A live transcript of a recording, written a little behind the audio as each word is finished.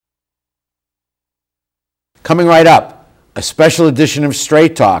Coming right up, a special edition of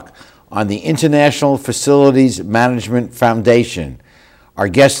Straight Talk on the International Facilities Management Foundation. Our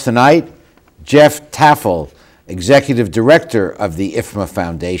guest tonight, Jeff Tafel, Executive Director of the IFMA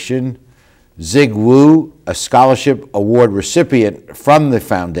Foundation, Zig Wu, a Scholarship Award recipient from the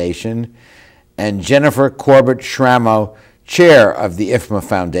Foundation, and Jennifer Corbett-Shramo, Chair of the IFMA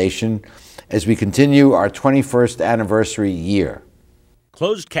Foundation, as we continue our 21st anniversary year.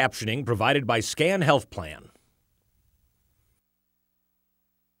 Closed captioning provided by Scan Health Plan.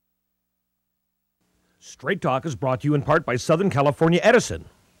 Straight Talk is brought to you in part by Southern California Edison.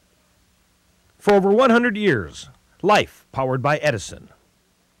 For over 100 years, life powered by Edison.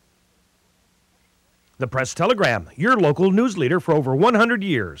 The Press Telegram, your local news leader for over 100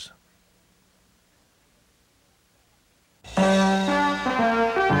 years.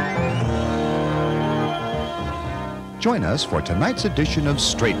 Join us for tonight's edition of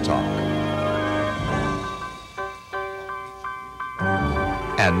Straight Talk.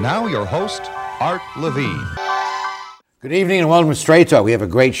 And now your host, Art Levine. Good evening and welcome to Straight Talk. We have a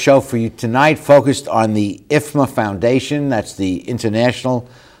great show for you tonight focused on the IFMA Foundation. That's the International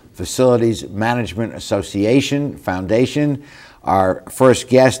Facilities Management Association Foundation. Our first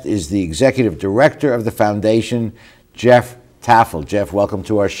guest is the Executive Director of the Foundation, Jeff Tafel. Jeff, welcome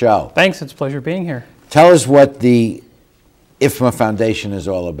to our show. Thanks, it's a pleasure being here. Tell us what the IFMA Foundation is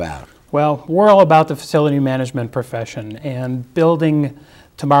all about. Well, we're all about the facility management profession and building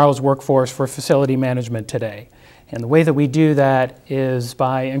tomorrow's workforce for facility management today. And the way that we do that is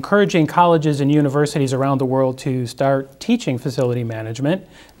by encouraging colleges and universities around the world to start teaching facility management,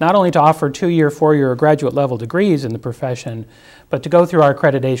 not only to offer 2-year, 4-year, or graduate level degrees in the profession, but to go through our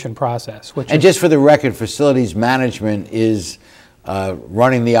accreditation process. And just for the record, facilities management is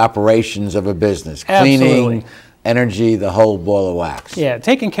running the operations of a business, cleaning, energy, the whole ball of wax. Yeah,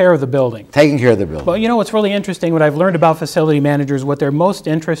 taking care of the building. Taking care of the building. Well, you know what's really interesting, what I've learned about facility managers, what they're most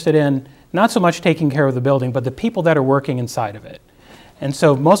interested in, not so much taking care of the building, but the people that are working inside of it. And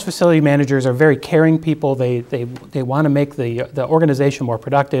so most facility managers are very caring people. They want to make the organization more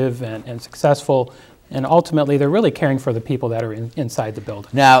productive and successful. And ultimately, they're really caring for the people that are inside the building.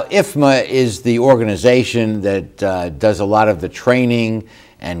 Now, IFMA is the organization that does a lot of the training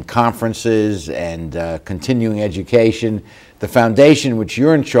and conferences and continuing education. The foundation, which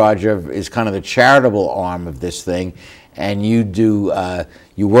you're in charge of, is kind of the charitable arm of this thing. And you do,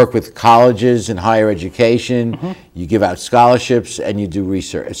 you work with colleges and higher education, you give out scholarships, and you do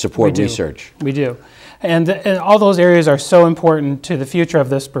research, support research. We do. And all those areas are so important to the future of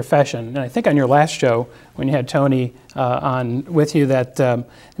this profession. And I think on your last show, when you had Tony on with you, that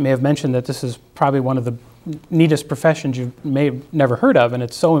you may have mentioned that this is probably one of the neatest professions you may have never heard of, and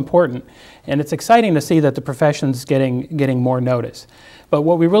it's so important. And it's exciting to see that the profession's getting more notice. But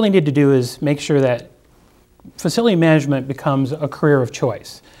what we really need to do is make sure that facility management becomes a career of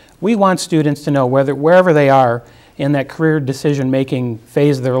choice. We want students to know wherever they are in that career decision-making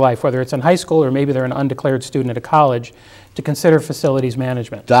phase of their life, whether it's in high school or maybe they're an undeclared student at a college, to consider facilities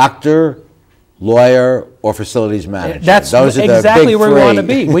management. Doctor, lawyer, or facilities manager. That's exactly where we want to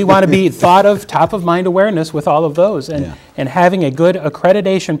be. We want to be thought of, top-of-mind awareness with all of those, and having a good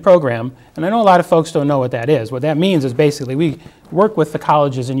accreditation program. And I know a lot of folks don't know what that is. What that means is basically we work with the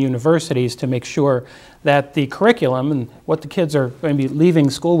colleges and universities to make sure that the curriculum and what the kids are going to be leaving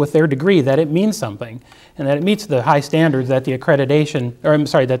school with their degree, that it means something, and that it meets the high standards that the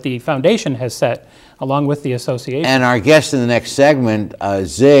that the foundation has set along with the association. And our guest in the next segment,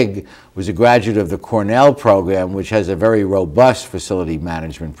 Zig, was a graduate of the Cornell program, which has a very robust facility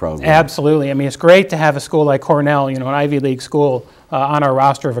management program. Absolutely. I mean, it's great to have a school like Cornell, an Ivy League school, on our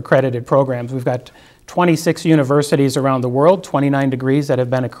roster of accredited programs. We've got 26 universities around the world, 29 degrees that have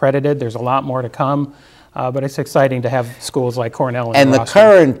been accredited. There's a lot more to come. But it's exciting to have schools like Cornell. And the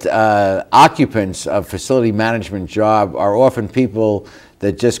current occupants of facility management job are often people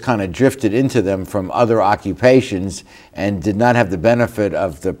that just kind of drifted into them from other occupations and did not have the benefit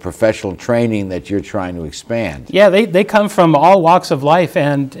of the professional training that you're trying to expand. Yeah, they come from all walks of life,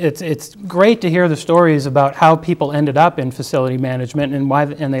 and it's great to hear the stories about how people ended up in facility management and why,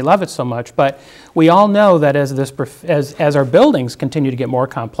 and they love it so much. But we all know that as our buildings continue to get more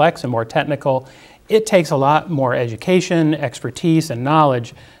complex and more technical, it takes a lot more education, expertise, and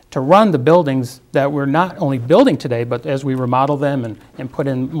knowledge to run the buildings that we're not only building today, but as we remodel them and put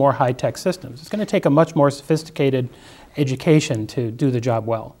in more high-tech systems. It's going to take a much more sophisticated education to do the job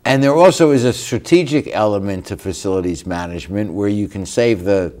well. And there also is a strategic element to facilities management where you can save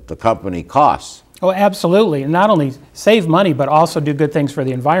the company costs. Oh, absolutely. And not only save money, but also do good things for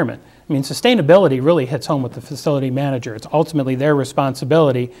the environment. I I mean, sustainability really hits home with the facility manager. It's ultimately their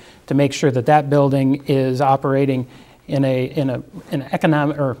responsibility to make sure that that building is operating in an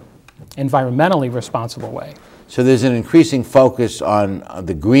economic or environmentally responsible way. So there's an increasing focus on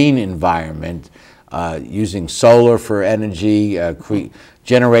the green environment, using solar for energy,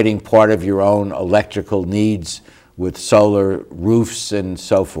 generating part of your own electrical needs with solar roofs and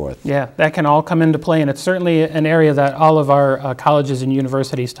so forth. Yeah, that can all come into play, and it's certainly an area that all of our colleges and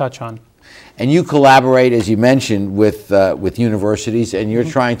universities touch on. And you collaborate, as you mentioned, with universities, and you're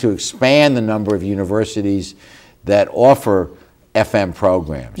trying to expand the number of universities that offer FM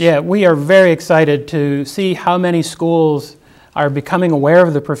programs. Yeah, we are very excited to see how many schools are becoming aware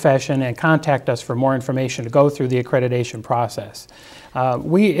of the profession and contact us for more information to go through the accreditation process.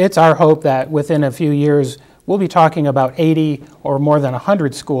 It's our hope that within a few years we'll be talking about 80 or more than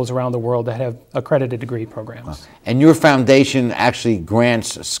 100 schools around the world that have accredited degree programs. And your foundation actually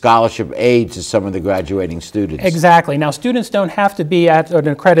grants scholarship aid to some of the graduating students. Exactly. Now, students don't have to be at an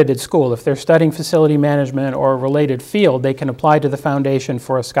accredited school. If they're studying facility management or a related field, they can apply to the foundation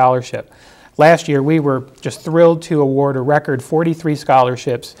for a scholarship. Last year, we were just thrilled to award a record 43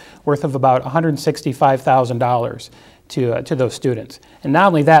 scholarships worth of about $165,000 to those students. And not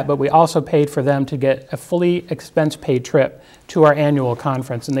only that, but we also paid for them to get a fully expense-paid trip to our annual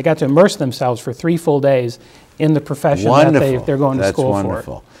conference, and they got to immerse themselves for 3 full days in the profession that they're going to school for. That's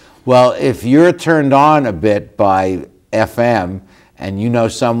wonderful. Well, if you're turned on a bit by FM, and you know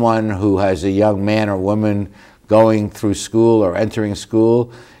someone who has a young man or woman going through school or entering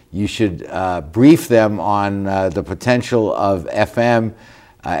school, you should brief them on the potential of FM.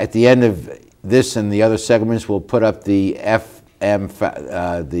 At the end of this and the other segments, we'll put up the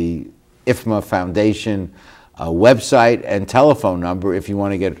the IFMA Foundation website and telephone number if you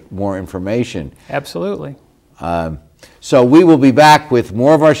want to get more information. Absolutely. So we will be back with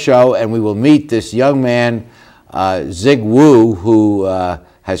more of our show, and we will meet this young man, Zig Wu, who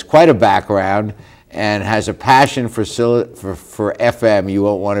has quite a background and has a passion for FM you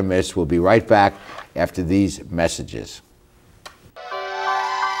won't want to miss. We'll be right back after these messages.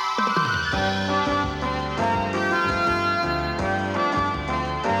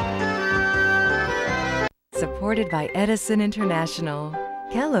 Supported by Edison International.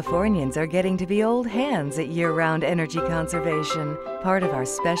 Californians are getting to be old hands at year-round energy conservation, part of our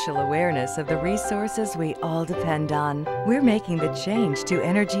special awareness of the resources we all depend on. We're making the change to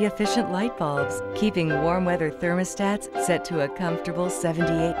energy-efficient light bulbs, keeping warm weather thermostats set to a comfortable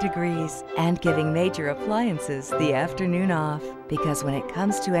 78 degrees, and giving major appliances the afternoon off. Because when it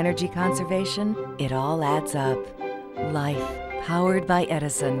comes to energy conservation, it all adds up. Life, powered by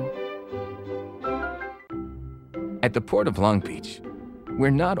Edison. At the Port of Long Beach,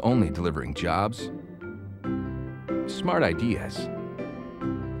 we're not only delivering jobs, smart ideas,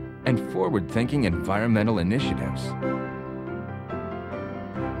 and forward-thinking environmental initiatives.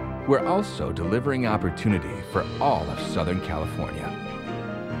 We're also delivering opportunity for all of Southern California.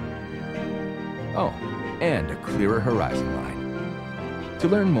 Oh, and a clearer horizon line. To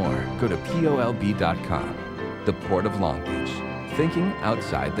learn more, go to polb.com. The Port of Long Beach, thinking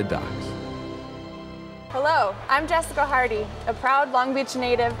outside the docks. Hello, I'm Jessica Hardy, a proud Long Beach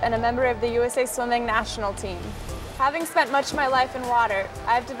native and a member of the USA Swimming national team. Having spent much of my life in water,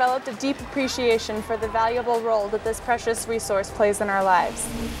 I've developed a deep appreciation for the valuable role that this precious resource plays in our lives.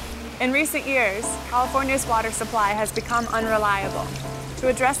 In recent years, California's water supply has become unreliable. To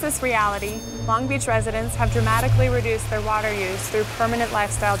address this reality, Long Beach residents have dramatically reduced their water use through permanent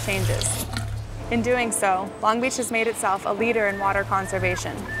lifestyle changes. In doing so, Long Beach has made itself a leader in water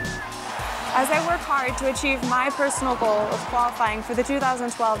conservation. As I work hard to achieve my personal goal of qualifying for the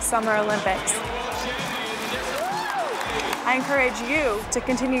 2012 Summer Olympics, I encourage you to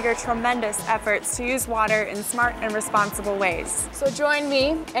continue your tremendous efforts to use water in smart and responsible ways. So join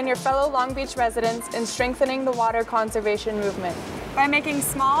me and your fellow Long Beach residents in strengthening the water conservation movement. By making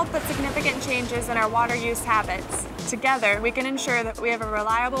small but significant changes in our water use habits, together we can ensure that we have a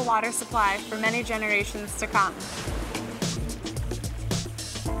reliable water supply for many generations to come.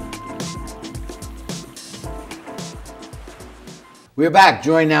 We're back,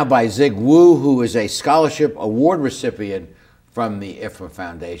 joined now by Zig Wu, who is a scholarship award recipient from the IFMA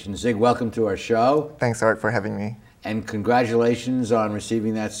Foundation. Zig, welcome to our show. Thanks, Art, for having me. And congratulations on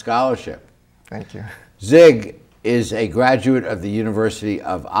receiving that scholarship. Thank you. Zig is a graduate of the University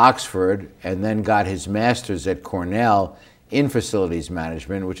of Oxford and then got his master's at Cornell in facilities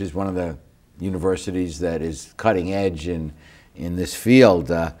management, which is one of the universities that is cutting edge in this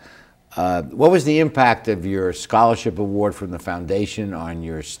field. What was the impact of your scholarship award from the foundation on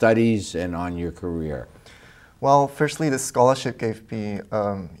your studies and on your career? Well, firstly, the scholarship gave me,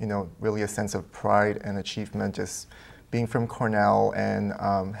 really a sense of pride and achievement, just being from Cornell and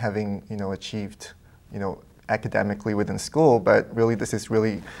having, achieved, academically within school. But really, this is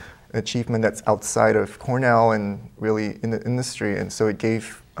really an achievement that's outside of Cornell and really in the industry. And so it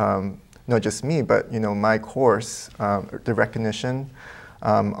gave not just me, but my course the recognition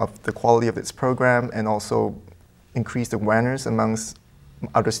of the quality of its program, and also increased awareness amongst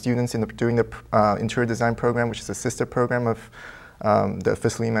other students doing the interior design program, which is a sister program of the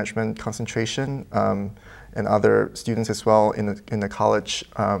facility management concentration, and other students as well in the college.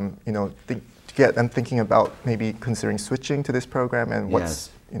 To get them thinking about maybe considering switching to this program, and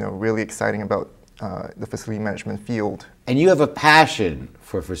what's really exciting about the facility management field. And you have a passion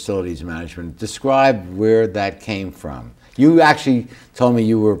for facilities management. Describe where that came from. You actually told me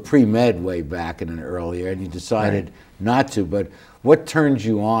you were pre-med way back in an earlier, and you decided not to, but what turned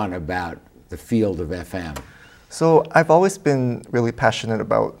you on about the field of FM? So I've always been really passionate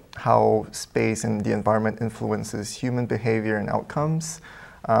about how space and the environment influences human behavior and outcomes.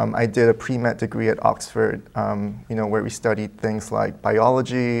 I did a pre-med degree at Oxford, where we studied things like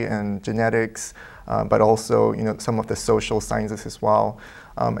biology and genetics, but also, some of the social sciences as well.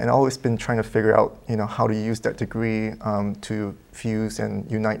 And I've always been trying to figure out, how to use that degree to fuse and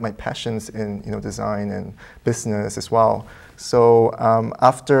unite my passions in, design and business as well. So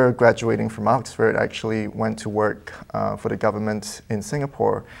after graduating from Oxford, I actually went to work for the government in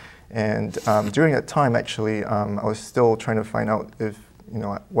Singapore. And during that time, actually, I was still trying to find out if,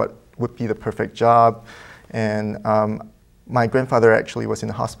 what would be the perfect job. And my grandfather actually was in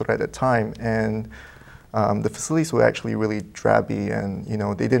the hospital at that time, and the facilities were actually really drabby, and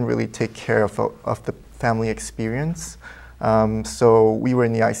they didn't really take care of the family experience. So we were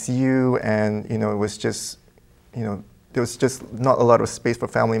in the ICU, and it was just, there was just not a lot of space for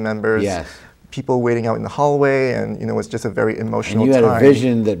family members. Yes. People waiting out in the hallway, and it was just a very emotional time. And you had time. a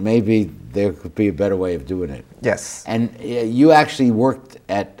vision that maybe there could be a better way of doing it. Yes. And you actually worked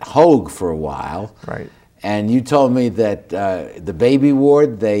at Hoag for a while. Right. And you told me that the baby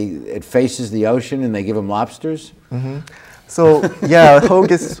ward, it faces the ocean and they give them lobsters? Mm-hmm. So yeah,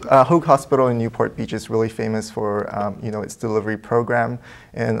 Hoag Hospital in Newport Beach is really famous for its delivery program,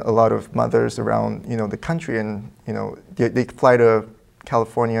 and a lot of mothers around the country, and they fly to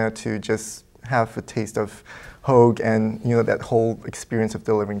California to just have a taste of Hoag and that whole experience of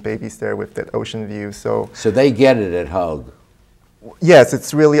delivering babies there with that ocean view. So they get it at Hoag. Yes,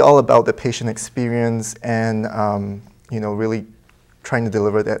 it's really all about the patient experience, and really trying to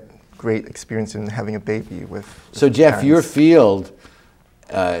deliver that great experience in having a baby with. So Jeff, parents. your field,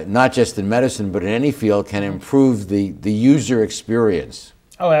 not just in medicine but in any field, can improve the user experience.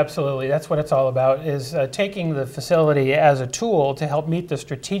 Oh, absolutely. That's what it's all about, is taking the facility as a tool to help meet the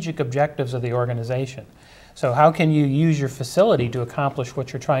strategic objectives of the organization. So how can you use your facility to accomplish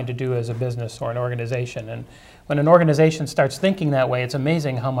what you're trying to do as a business or an organization? And when an organization starts thinking that way, it's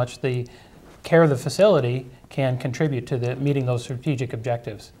amazing how much the care of the facility can contribute to meeting those strategic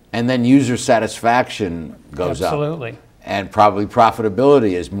objectives. And then user satisfaction goes up. Absolutely. And probably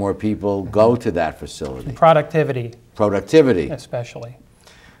profitability as more people go to that facility. And productivity. Productivity. Especially.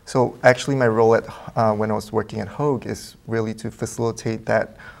 So actually my role when I was working at Hoag is really to facilitate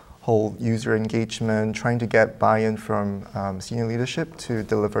that whole user engagement, trying to get buy-in from senior leadership to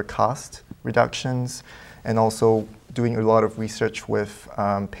deliver cost reductions, and also doing a lot of research with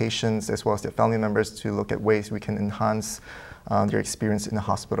patients as well as their family members to look at ways we can enhance their experience in the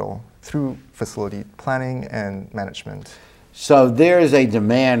hospital through facility planning and management. So there is a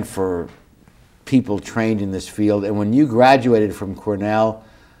demand for people trained in this field, and when you graduated from Cornell,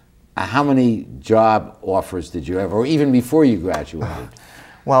 how many job offers did you have, or even before you graduated?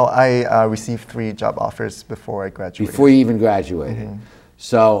 Well, I received 3 job offers before I graduated. Before you even graduated. Mm-hmm.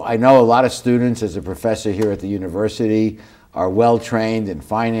 So I know a lot of students, as a professor here at the university, are well trained in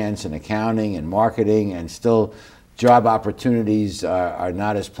finance and accounting and marketing, and still job opportunities are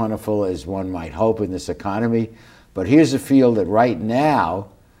not as plentiful as one might hope in this economy. But here's a field that right now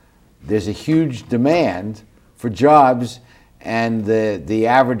there's a huge demand for jobs, and the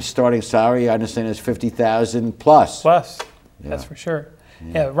average starting salary, I understand, is $50,000 plus. Plus, that's for sure.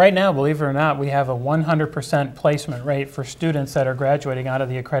 Yeah, right now, believe it or not, we have a 100% placement rate for students that are graduating out of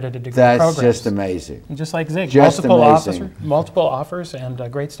the accredited degree programs. That's just amazing. And just like Zig, Just multiple offers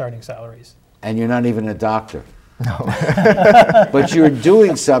and great starting salaries. And you're not even a doctor. No. But you're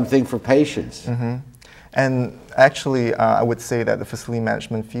doing something for patients. Mm-hmm. And actually, I would say that the facility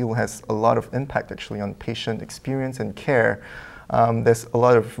management field has a lot of impact actually on patient experience and care. There's a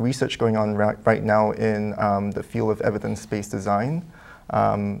lot of research going on right now in the field of evidence-based design.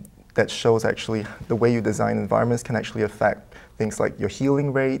 that shows actually the way you design environments can actually affect things like your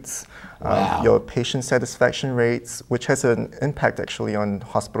healing rates, your patient satisfaction rates, which has an impact actually on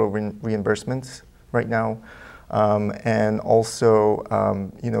hospital reimbursements right now, and also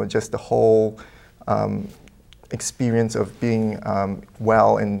just the whole experience of being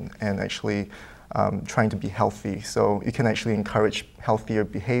well and actually trying to be healthy. So you can actually encourage healthier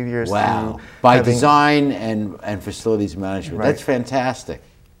behaviors. Wow. By design and facilities management. Right. That's fantastic.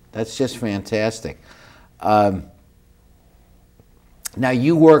 That's just fantastic. Now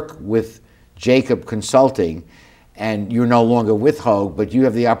you work with Jacob Consulting, and you're no longer with Hoag, but you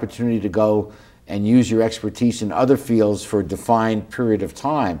have the opportunity to go and use your expertise in other fields for a defined period of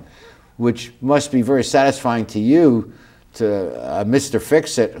time, which must be very satisfying to you, to Mr.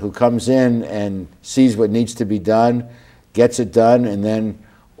 Fix-It, who comes in and sees what needs to be done, gets it done, and then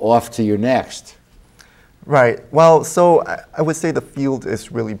off to your next. Right. Well, so I would say the field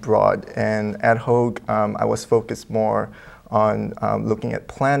is really broad, and at Hoag, I was focused more on looking at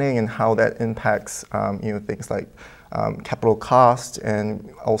planning and how that impacts things like capital cost,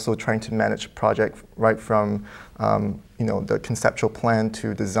 and also trying to manage a project right from the conceptual plan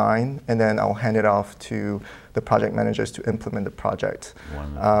to design, and then I'll hand it off to the project managers to implement the project.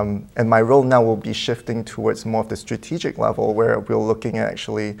 And my role now will be shifting towards more of the strategic level, where we're looking at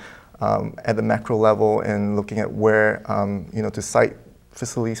actually at the macro level and looking at where to site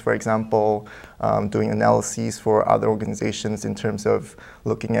facilities, for example, doing analyses for other organizations in terms of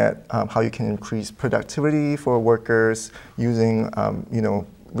looking at how you can increase productivity for workers using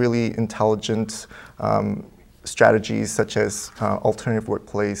really intelligent strategies such as alternative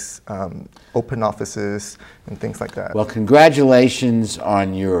workplace, open offices, and things like that. Well, congratulations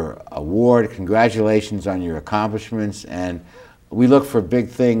on your award, congratulations on your accomplishments, and we look for big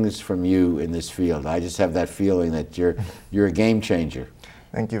things from you in this field. I just have that feeling that you're a game changer.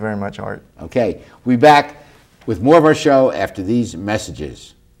 Thank you very much, Art. Okay, we'll be back with more of our show after these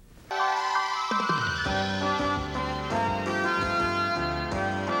messages.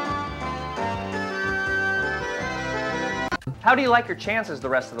 How do you like your chances the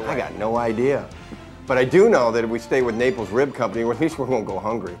rest of the way? I got no idea. But I do know that if we stay with Naples Rib Company, at least we won't go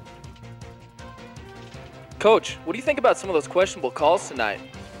hungry. Coach, what do you think about some of those questionable calls tonight?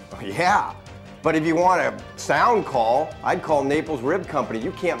 Yeah, but if you want a sound call, I'd call Naples Rib Company.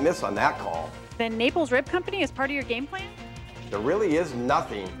 You can't miss on that call. Then Naples Rib Company is part of your game plan? There really is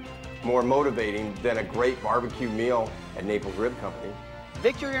nothing more motivating than a great barbecue meal at Naples Rib Company.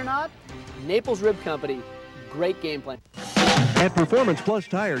 Victory or not, Naples Rib Company, great game plan. At Performance Plus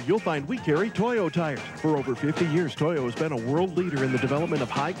Tire, you'll find we carry Toyo tires. For over 50 years, Toyo has been a world leader in the development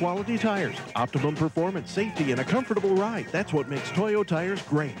of high-quality tires. Optimum performance, safety, and a comfortable ride. That's what makes Toyo tires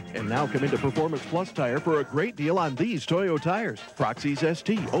great. And now come into Performance Plus Tire for a great deal on these Toyo tires. Proxys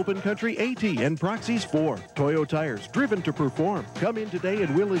ST, Open Country AT, and Proxys 4. Toyo tires, driven to perform. Come in today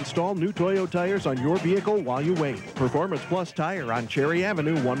and we'll install new Toyo tires on your vehicle while you wait. Performance Plus Tire on Cherry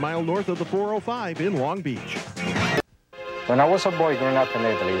Avenue, 1 mile north of the 405 in Long Beach. When I was a boy growing up in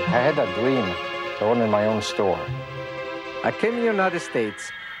Italy, I had a dream to own my own store. I came to the United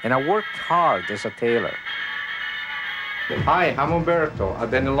States and I worked hard as a tailor. Hi, I'm Umberto. I've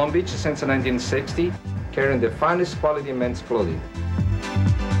been in Long Beach since 1960, carrying the finest quality men's clothing.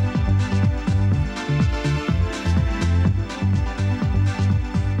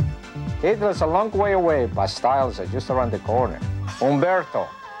 Italy's a long way away, but styles are just around the corner. Umberto,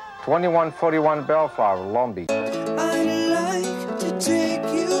 2141 Bellflower, Long Beach. Take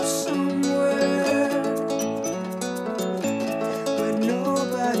you somewhere where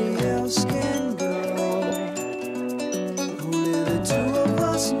nobody else can go. Only the two of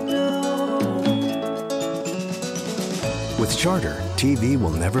us know. With Charter, TV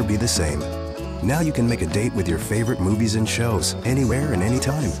will never be the same. Now you can make a date with your favorite movies and shows anywhere and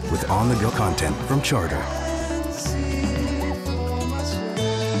anytime with on-the-go content from Charter.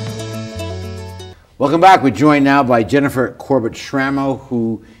 Welcome back. We're joined now by Jennifer Corbett-Shramo,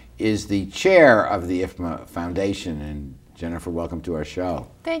 who is the chair of the IFMA Foundation. And Jennifer, welcome to our show.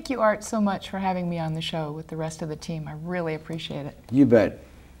 Thank you, Art, so much for having me on the show with the rest of the team. I really appreciate it. You bet.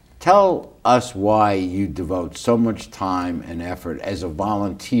 Tell us why you devote so much time and effort as a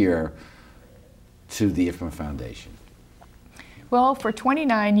volunteer to the IFMA Foundation. Well, for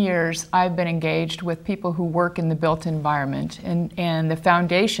 29 years, I've been engaged with people who work in the built environment, and the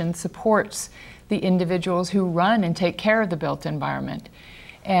foundation supports the individuals who run and take care of the built environment.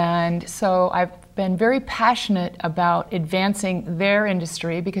 And so I've been very passionate about advancing their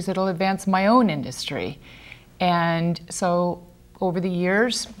industry because it'll advance my own industry. And so over the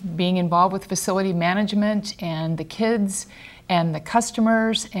years, being involved with facility management and the kids and the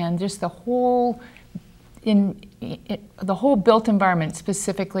customers and just the whole built environment,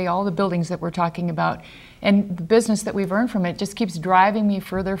 specifically all the buildings that we're talking about, and the business that we've earned from it just keeps driving me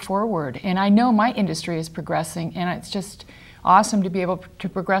further forward. And I know my industry is progressing, and it's just awesome to be able to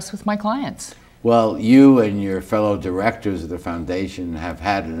progress with my clients. Well, you and your fellow directors of the foundation have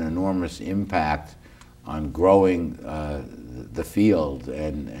had an enormous impact on growing the field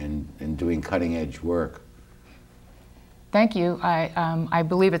and doing cutting-edge work. Thank you. I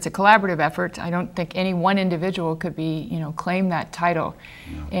believe it's a collaborative effort. I don't think any one individual could claim that title.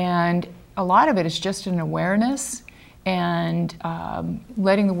 No. And a lot of it is just an awareness and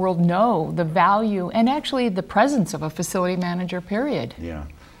letting the world know the value and actually the presence of a facility manager, period. Yeah.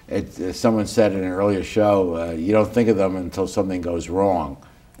 Someone said in an earlier show, you don't think of them until something goes wrong.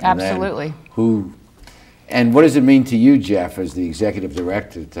 And absolutely. And what does it mean to you, Jeff, as the executive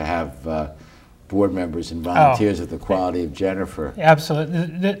director, to have board members and volunteers of the quality of Jennifer?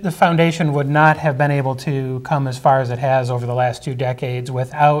 Absolutely. The foundation would not have been able to come as far as it has over the last 2 decades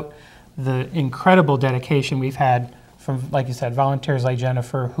without the incredible dedication we've had from, like you said, volunteers like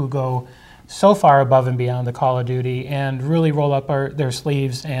Jennifer who go so far above and beyond the call of duty and really roll up their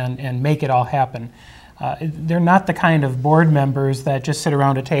sleeves and make it all happen. They're not the kind of board members that just sit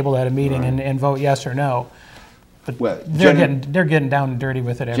around a table at a meeting and vote yes or no. But they're getting down and dirty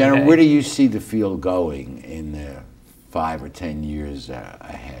with it every day. Where do you see the field going in the 5 or 10 years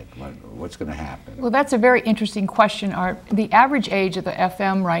ahead? What's going to happen? Well, that's a very interesting question, Art. The average age of the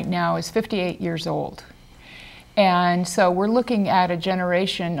FM right now is 58 years old. And so we're looking at a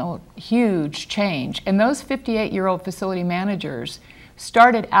generational huge change. And those 58-year-old facility managers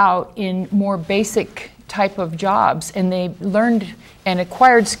started out in more basic type of jobs, and they learned and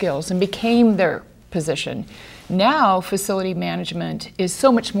acquired skills and became their position. Now, facility management is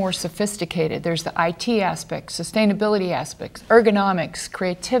so much more sophisticated. There's the IT aspects, sustainability aspects, ergonomics,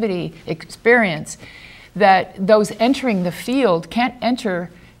 creativity, experience, that those entering the field can't enter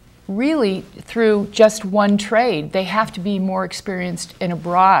really through just one trade. They have to be more experienced in a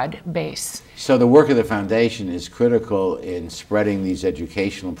broad base. So the work of the foundation is critical in spreading these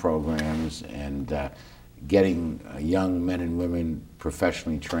educational programs and getting young men and women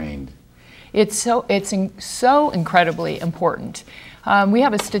professionally trained. It's so incredibly important. We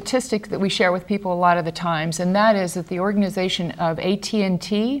have a statistic that we share with people a lot of the times, and that is that the organization of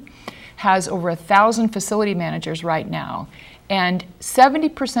AT&T has over 1,000 facility managers right now, and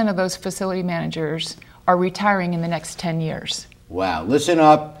 70% of those facility managers are retiring in the next 10 years. Wow. Listen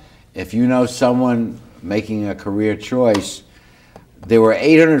up. If you know someone making a career choice, there were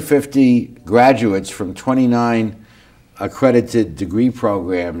 850 graduates from 29 accredited degree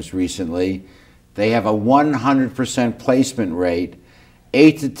programs recently. They have a 100% placement rate,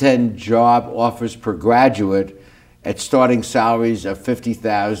 8 to 10 job offers per graduate at starting salaries of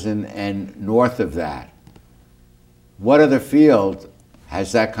 $50,000 and north of that. What other field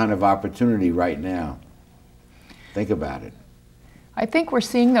has that kind of opportunity right now? Think about it. I think we're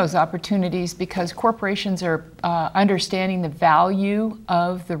seeing those opportunities because corporations are understanding the value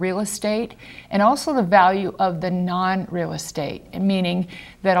of the real estate and also the value of the non-real estate, meaning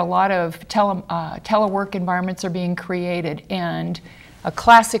that a lot of telework environments are being created, and a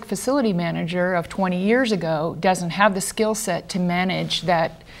classic facility manager of 20 years ago doesn't have the skill set to manage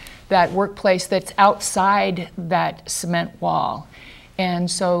that workplace that's outside that cement wall.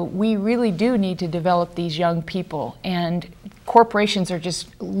 And so we really do need to develop these young people, and corporations are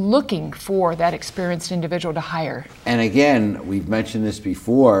just looking for that experienced individual to hire. And again, we've mentioned this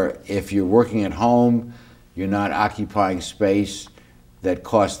before, if you're working at home, you're not occupying space that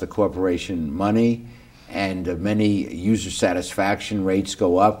costs the corporation money, and many user satisfaction rates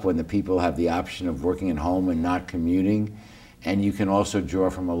go up when the people have the option of working at home and not commuting. And you can also draw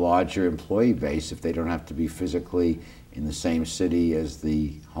from a larger employee base if they don't have to be physically in the same city as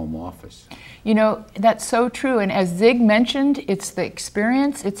the home office. You know, that's so true. And as Zig mentioned, it's the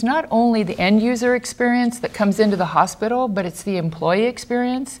experience. It's not only the end user experience that comes into the hospital, but it's the employee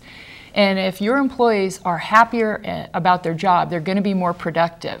experience. And if your employees are happier about their job, they're going to be more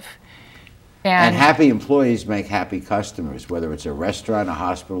productive. And happy employees make happy customers, whether it's a restaurant, a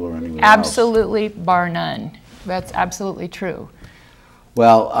hospital, or anywhere else. Absolutely, bar none. That's absolutely true.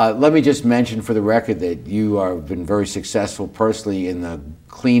 Well, let me just mention for the record that you have been very successful personally in the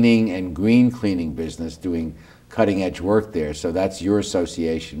cleaning and green cleaning business, doing cutting-edge work there. So that's your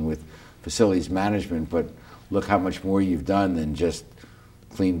association with facilities management, but look how much more you've done than just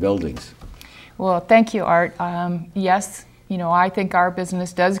clean buildings. Well, thank you, Art. Yes, I think our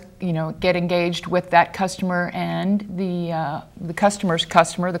business does, get engaged with that customer and the customer's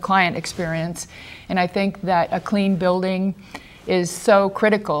customer, the client experience. And I think that a clean building is so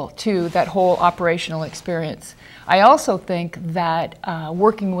critical to that whole operational experience. I also think that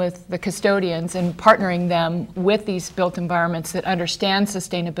working with the custodians and partnering them with these built environments that understand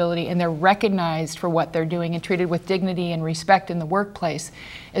sustainability and they're recognized for what they're doing and treated with dignity and respect in the workplace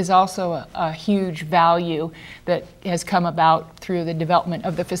is also a huge value that has come about through the development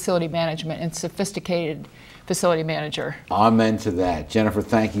of the facility management and sophisticated facility manager. Amen to that. Jennifer,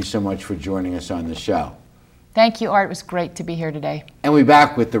 thank you so much for joining us on the show. Thank you, Art. It was great to be here today. And we'll be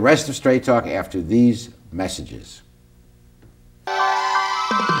back with the rest of Straight Talk after these messages.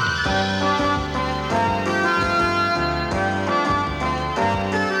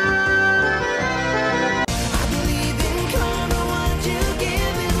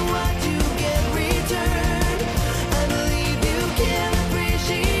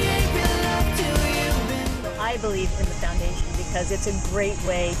 I believe in the foundation because it's a great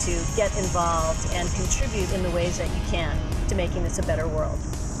way to get involved and contribute in the ways that you can to making this a better world.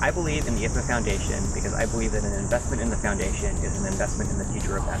 I believe in the IFMA Foundation because I believe that an investment in the foundation is an investment in the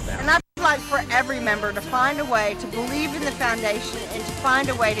future of that family. And I'd like for every member to find a way to believe in the foundation and to find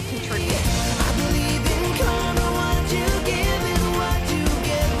a way to contribute. I believe in karma, what you give and what you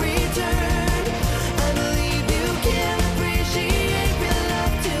get returned. I believe you can appreciate real love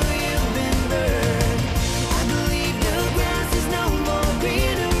till you've been burned. I believe the grass is no more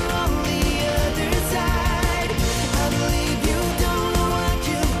greener on the other side. I believe you don't know what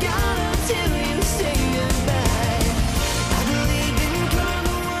you've got until you say goodbye. I believe in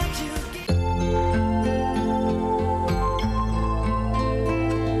karma, what you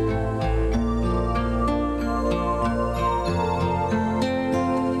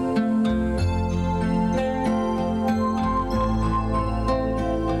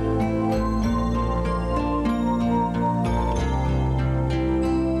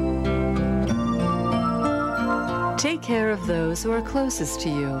Take care of those who are closest to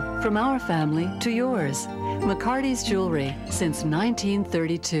you, from our family to yours. McCarty's Jewelry, since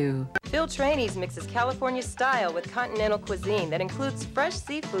 1932. Phil Trainees mixes California style with continental cuisine that includes fresh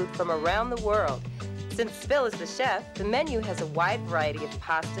seafood from around the world. Since Phil is the chef, the menu has a wide variety of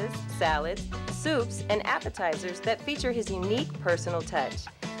pastas, salads, soups, and appetizers that feature his unique personal touch.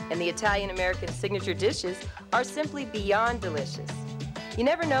 And the Italian-American signature dishes are simply beyond delicious. You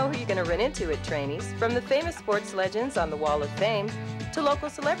never know who you're going to run into at Trainees, from the famous sports legends on the Wall of Fame to local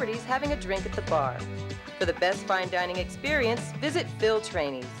celebrities having a drink at the bar. For the best fine dining experience, visit Phil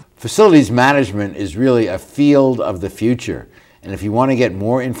Trainees. Facilities management is really a field of the future. And if you want to get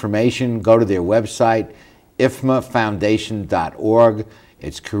more information, go to their website, ifmafoundation.org.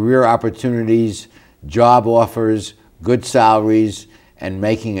 It's career opportunities, job offers, good salaries, and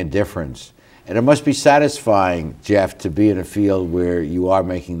making a difference. And it must be satisfying, Jeff, to be in a field where you are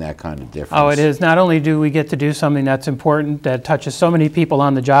making that kind of difference. Oh, it is. Not only do we get to do something that's important, that touches so many people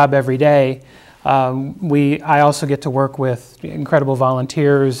on the job every day, I also get to work with incredible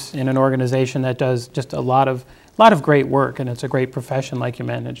volunteers in an organization that does just a lot of great work, and it's a great profession, like you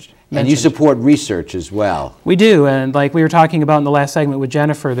mentioned. And you support research as well. We do, and like we were talking about in the last segment with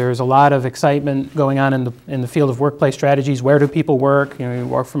Jennifer, there's a lot of excitement going on in the field of workplace strategies. Where do people work? You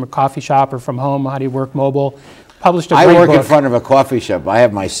work from a coffee shop or from home? How do you work mobile? Published a great book. I work in front of a coffee shop. I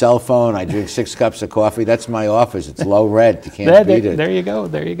have my cell phone. I drink 6 cups of coffee. That's my office. It's low rent. You can't beat it. There you go.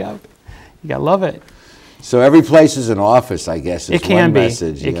 There you go. You gotta love it. So every place is an office, I guess, is one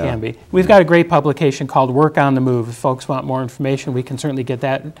message. It can be. We've got a great publication called Work on the Move. If folks want more information, we can certainly get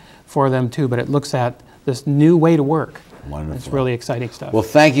that for them too, but it looks at this new way to work. Wonderful. It's really exciting stuff. Well,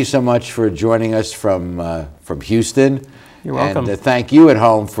 thank you so much for joining us from Houston. You're welcome. And thank you at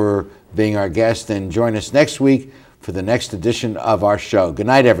home for being our guest, and join us next week for the next edition of our show. Good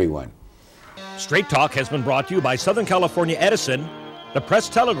night, everyone. Straight Talk has been brought to you by Southern California Edison, the Press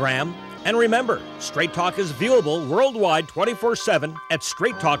Telegram, and remember, Straight Talk is viewable worldwide 24/7 at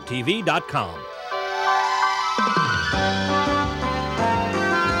straighttalktv.com.